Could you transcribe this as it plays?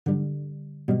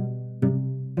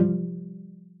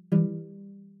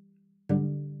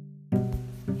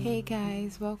Hey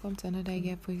guys, welcome to another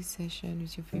Get Free session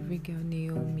with your favorite girl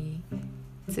Naomi.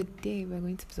 Today we're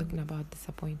going to be talking about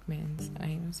disappointments.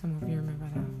 I know some of you remember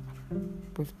that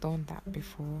we've done that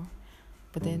before,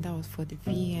 but then that was for the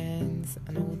VNs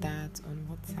and all that on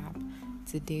WhatsApp.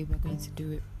 Today we're going to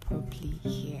do it properly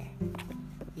here.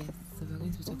 Yes, so we're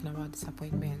going to be talking about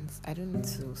disappointments. I don't need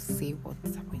to say what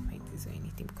disappointment is or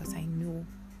anything because I know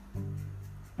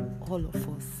all of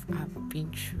us have been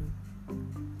through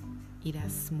either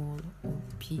small or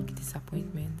big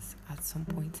disappointments at some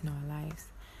point in our lives.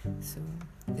 So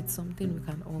it's something we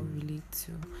can all relate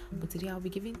to. But today I'll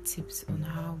be giving tips on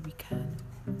how we can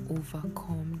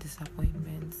overcome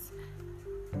disappointments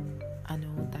and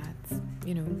all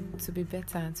that, to be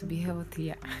better and to be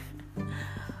healthier.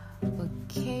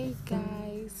 Okay,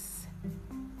 guys,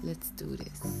 let's do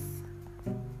this.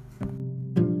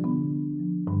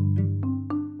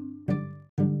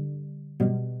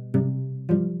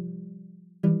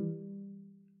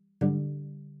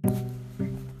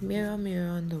 Mirror,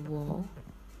 mirror on the wall,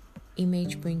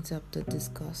 image brings up the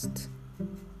disgust.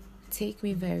 Take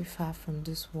me very far from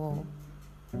this wall,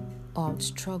 or I'll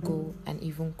struggle and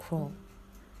even crawl.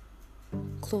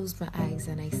 Close my eyes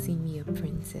and I see me a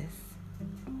princess,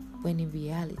 when in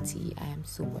reality I am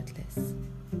so worthless.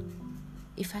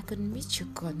 If I could meet your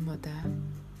godmother,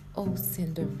 oh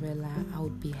Cinderella, I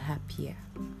would be happier.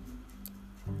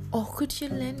 Or could you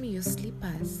lend me your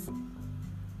slippers?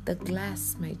 The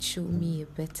glass might show me a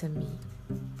better me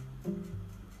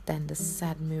than the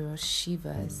sad mirror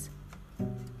shivers,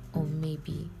 or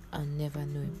maybe I'll never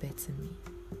know a better me.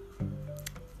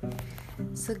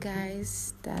 So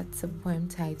guys, that's a poem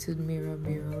titled Mirror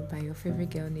Mirror by your favorite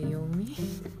girl Naomi.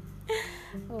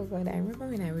 Oh god, I remember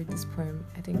when I read this poem,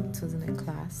 I think it was in a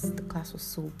class. The class was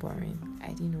so boring. I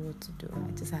didn't know what to do.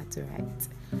 I just had to write.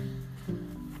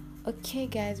 Okay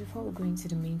guys, before we go into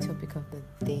the main topic of the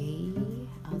day,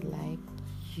 I'd like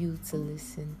you to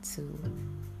listen to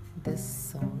this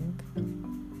song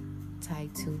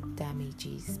titled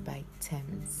Damages by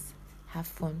Thames. Have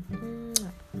fun.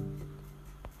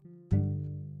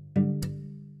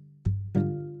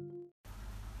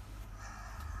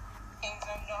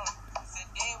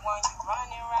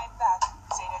 Running right back,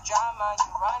 say the drama,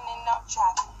 you running off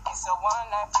track. It's a one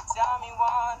life, you tell me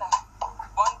one life.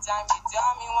 One time, you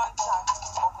tell me one time.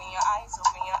 Open your eyes,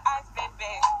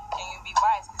 baby. Can you be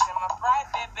wise, cause I'm a bride,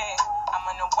 baby. I'm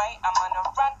on the way, I'm on the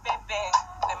run, baby.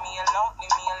 Leave me alone,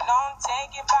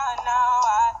 take it by now.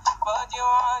 I put you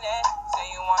on it, so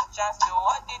you want chance to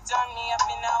hold it on me. I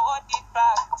feel now hold it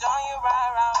back. Turn you right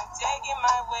around, take it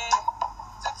my way.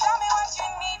 So tell me what you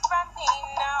need from me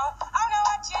now. I know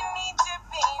what you need to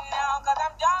be now, cause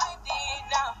I'm done with it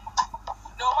now.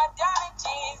 No more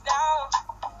damages now.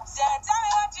 So tell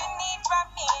me what you need from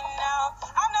me now.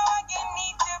 I know what you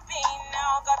need to be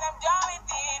now, cause I'm done with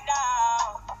it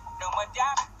now. No more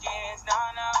damages, no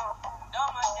more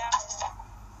damages.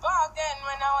 Back then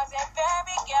when I was a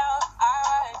baby girl, I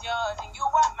was yours and you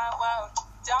were my world.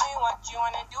 Tell me what you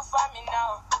wanna do for me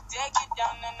now. Take it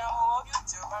down and I will hold you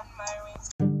to run my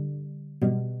race.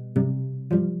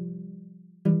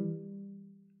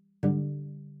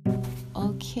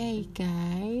 Okay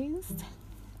guys,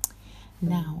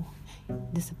 now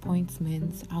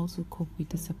disappointments, how to cope with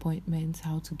disappointments,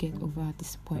 how to get over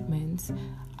disappointments,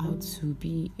 how to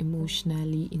be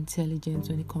emotionally intelligent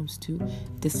when it comes to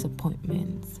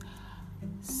disappointments.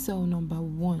 So number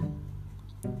 1,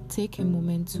 take a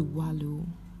moment to wallow.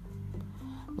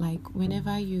 Like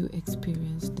whenever you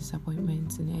experience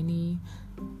disappointments in any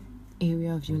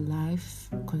area of your life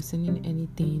concerning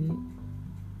anything,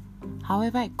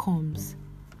 however it comes,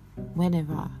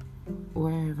 whenever,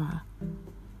 wherever,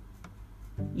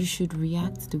 you should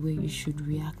react the way you should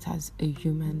react as a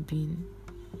human being.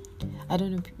 I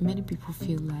don't know, many people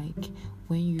feel like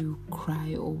when you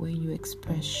cry or when you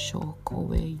express shock or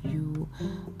when you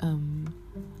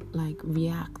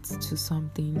react to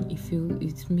something,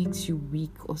 it makes you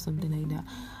weak or something like that.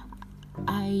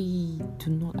 I do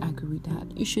not agree with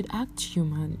that. You should act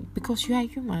human because you are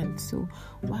human. So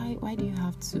why do you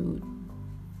have to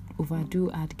overdo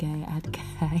add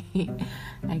guy?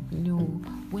 Like no,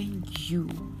 when you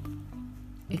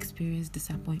experience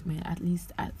disappointment, at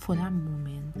least for that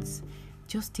moment,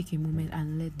 just take a moment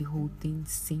and let the whole thing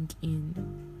sink in.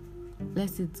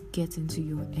 Let it get into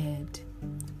your head.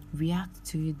 React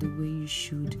to it the way you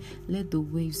should. Let the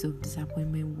waves of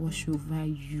disappointment wash over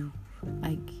you.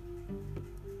 Like,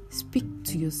 speak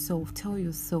to yourself, tell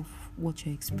yourself what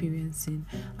you're experiencing.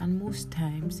 And most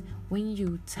times when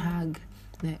you tag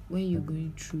Like when you're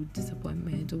going through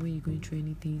disappointment or when you're going through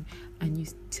anything and you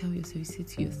tell yourself, you say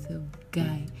to yourself,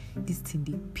 guy, this thing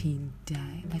they pain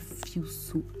die. I feel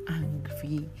so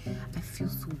angry. I feel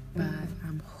so bad.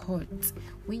 I'm hurt.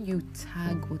 When you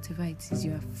tag whatever it is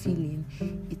you are feeling,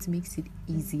 it makes it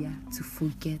easier to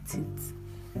forget it.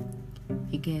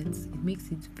 It makes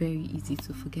it very easy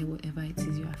to forget whatever it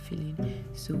is you are feeling.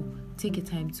 So take a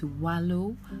time to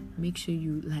wallow. Make sure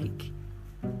you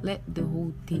let the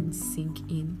whole thing sink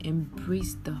in,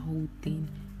 embrace the whole thing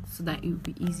so that it will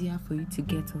be easier for you to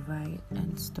get over it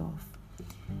and stuff.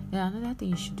 And another thing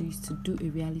you should do is to do a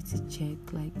reality check.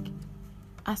 Like,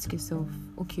 ask yourself,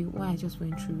 okay, what I just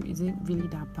went through, is it really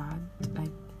that bad?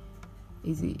 Like,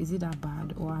 is it that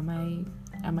bad, or am I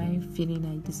feeling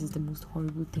like this is the most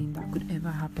horrible thing that could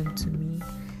ever happen to me?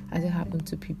 Has it happened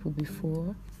to people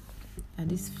before? Are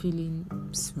these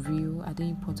feelings real? Are they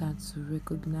important to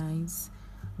recognize?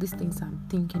 These things I'm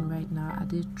thinking right now, are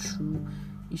they true?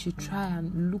 You should try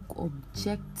and look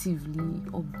objectively.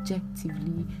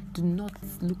 Do not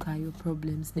look at your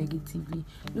problems negatively.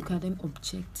 Look at them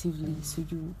objectively, so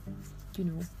you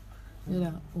know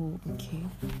that, oh,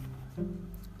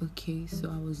 okay, so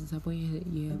I was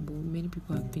disappointed, but many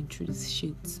people have been through this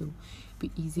shit, so it'll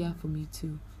be easier for me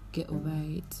to get over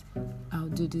it. I'll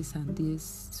do this and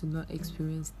this to not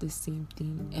experience the same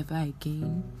thing ever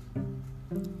again.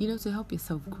 To help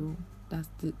yourself grow.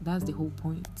 That's the whole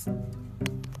point.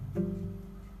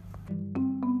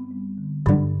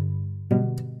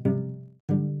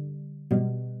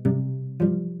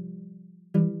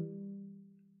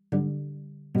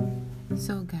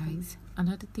 So guys,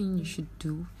 another thing you should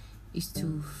do is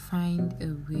to find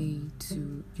a way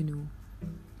to,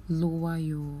 lower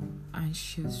your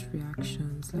anxious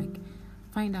reactions. Like,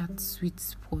 find that sweet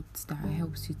spot that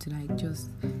helps you to just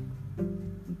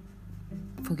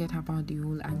forget about the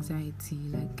whole anxiety,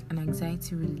 like an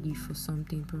anxiety relief or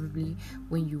something, probably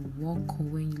when you walk or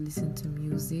when you listen to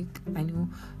music. I know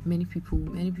many people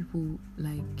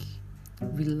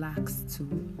relax to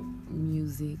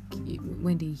music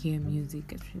when they hear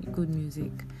music, actually good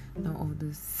music, not all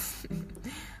this.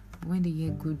 When they hear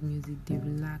good music, they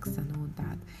relax and all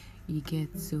that. You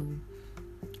get to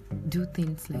do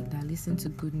things like that. Listen to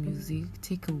good music,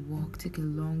 take a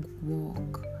long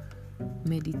walk,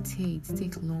 meditate,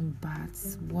 take long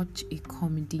baths, watch a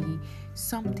comedy,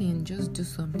 something. Just do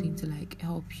something to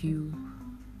help you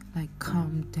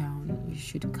calm down. You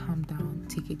should calm down.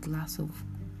 Take a glass of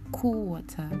cool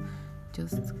water,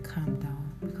 just calm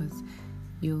down, because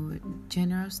your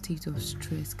general state of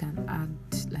stress can add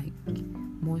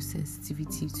more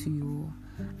sensitivity to your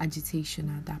agitation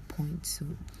at that point. So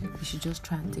you should just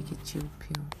try and take a chill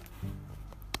pill.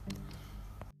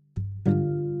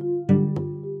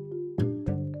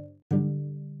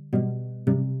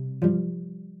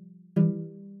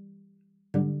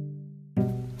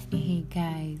 Hey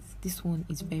guys, this one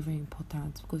is very, very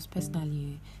important, because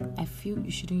personally I feel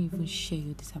you shouldn't even share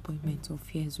your disappointments or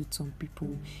fears with some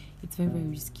people. It's very, very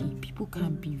risky. People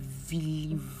can be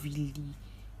really, really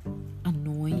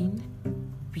annoying,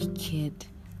 wicked,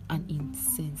 and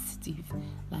insensitive.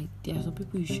 There are some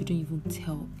people you shouldn't even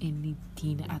tell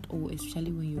anything at all,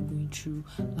 especially when you're going through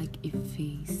a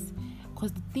phase,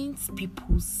 because the things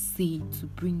people say to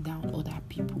bring down other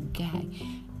people, guy,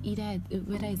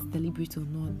 whether it's deliberate or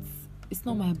not, it's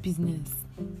not my business.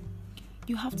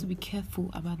 You have to be careful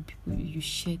about the people you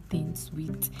share things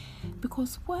with,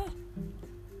 because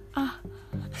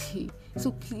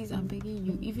so please, I'm begging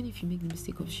you, even if you make the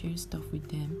mistake of sharing stuff with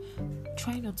them,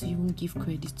 try not to even give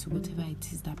credit to whatever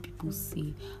it is that people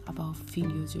say about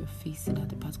failures you're facing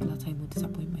at a particular time or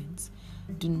disappointments.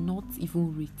 Do not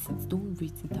even rate it. Don't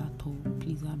rate it at all.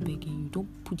 Please, I'm begging you.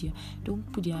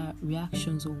 Don't put their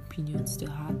reactions or opinions to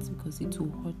heart, because it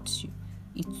will hurt you.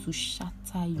 It will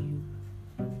shatter you.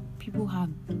 People have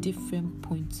different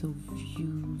points of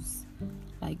views,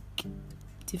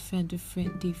 different,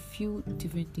 they feel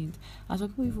different things. And some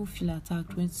people even feel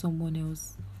attacked when someone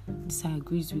else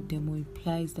disagrees with them or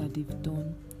implies that they've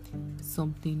done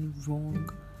something wrong.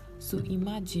 So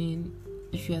imagine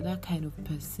if you're that kind of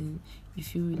person, you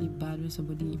feel really bad when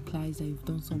somebody implies that you've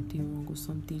done something wrong or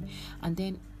something, and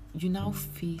then you now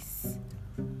face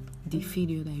the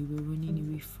failure that you were running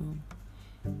away from.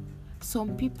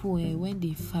 Some people, when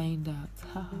they find out,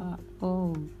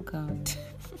 oh God.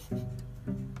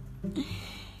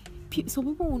 Some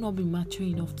people will not be mature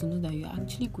enough to know that you're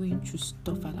actually going through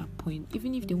stuff at that point.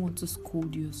 Even if they want to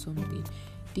scold you or something,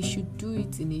 they should do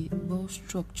it in a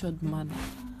well-structured manner.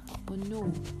 But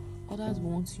no, others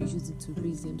want to use it to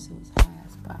raise themselves higher.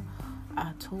 But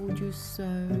I told you so.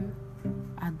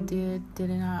 I did,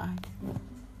 didn't I?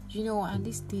 And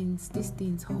these things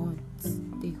hurt.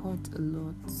 They hurt a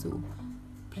lot. So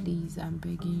please, I'm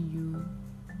begging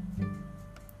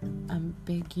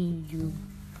you.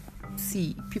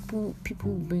 See, people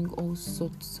bring all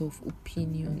sorts of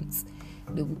opinions.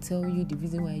 They will tell you the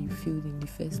reason why you failed in the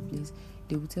first place.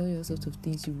 They will tell you all sorts of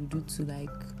things you will do to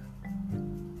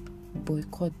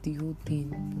boycott the whole thing.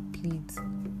 But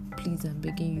please, I'm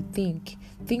begging you,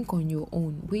 think on your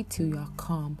own. Wait till you are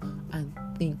calm and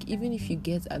think. Even if you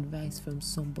get advice from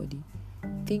somebody,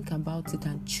 think about it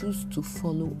and choose to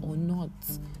follow or not.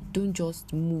 Don't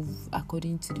just move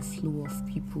according to the flow of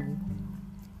people.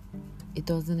 It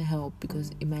doesn't help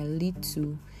because it might lead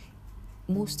to,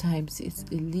 most times it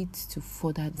leads to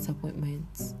further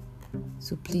disappointments.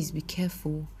 So please be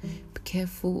careful. Be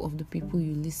careful of the people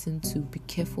you listen to. Be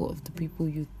careful of the people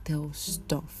you tell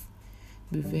stuff.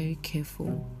 Be very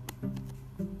careful.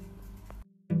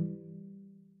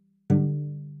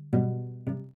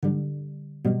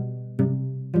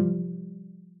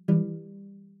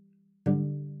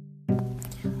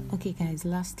 Okay guys,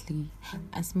 lastly,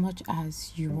 as much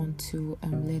as you want to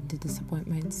let the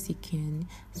disappointment sink in,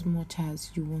 as much as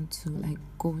you want to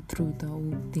go through the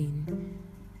whole thing,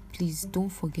 please don't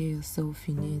forget yourself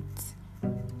in it.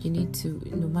 You need to,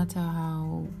 no matter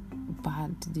how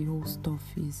bad the whole stuff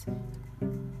is,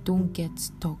 don't get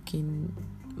stuck in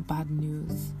bad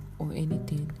news or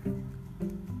anything.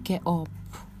 Get up,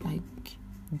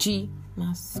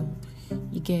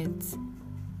 you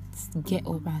get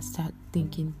up and start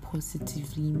thinking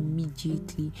positively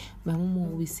immediately. My mom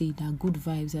always say that good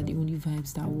vibes are the only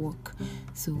vibes that work.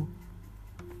 So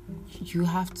you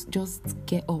have to just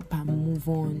get up and move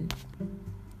on.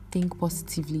 Think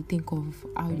positively. Think of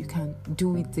how you can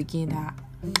do it again. That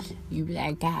you be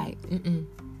like, guy,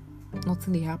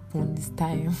 nothing will happen this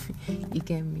time. You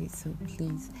get me? So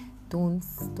please don't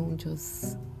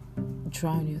just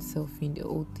drown yourself in the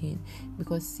whole thing,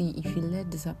 because see, if you let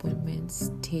disappointment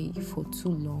stay for too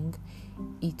long,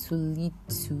 it will lead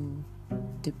to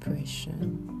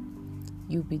depression.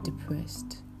 You'll be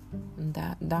depressed, and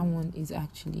that one is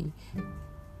actually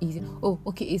easy.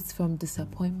 It's from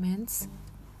disappointments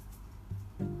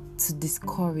to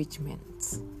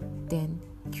discouragement, then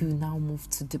you now move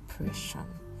to depression.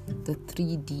 The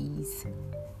 3 Ds.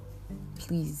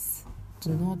 Please do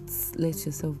not let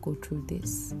yourself go through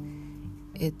this.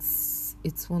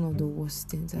 It's one of the worst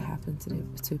things that happen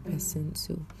to a person.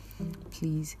 So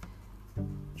please,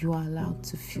 you are allowed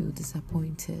to feel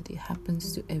disappointed. It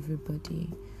happens to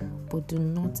everybody, but do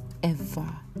not ever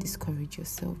discourage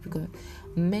yourself, because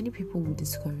many people will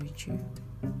discourage you,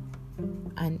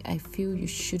 and I feel you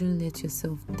shouldn't let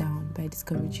yourself down by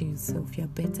discouraging yourself. You're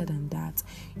better than that.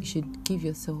 You should give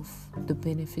yourself the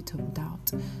benefit of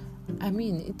doubt. I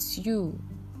mean, it's you.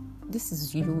 This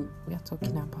is you we are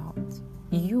talking about.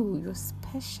 You're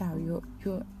special.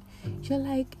 You're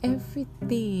like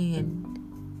everything.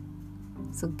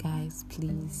 So guys,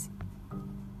 please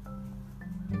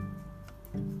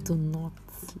do not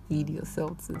lead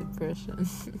yourself to depression.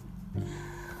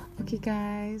 Okay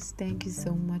guys, thank you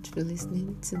so much for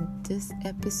listening to this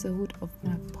episode of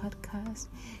my podcast.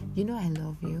 I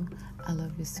love you. I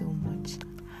love you so much.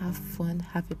 Have fun.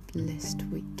 Have a blessed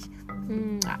week.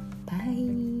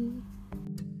 Bye.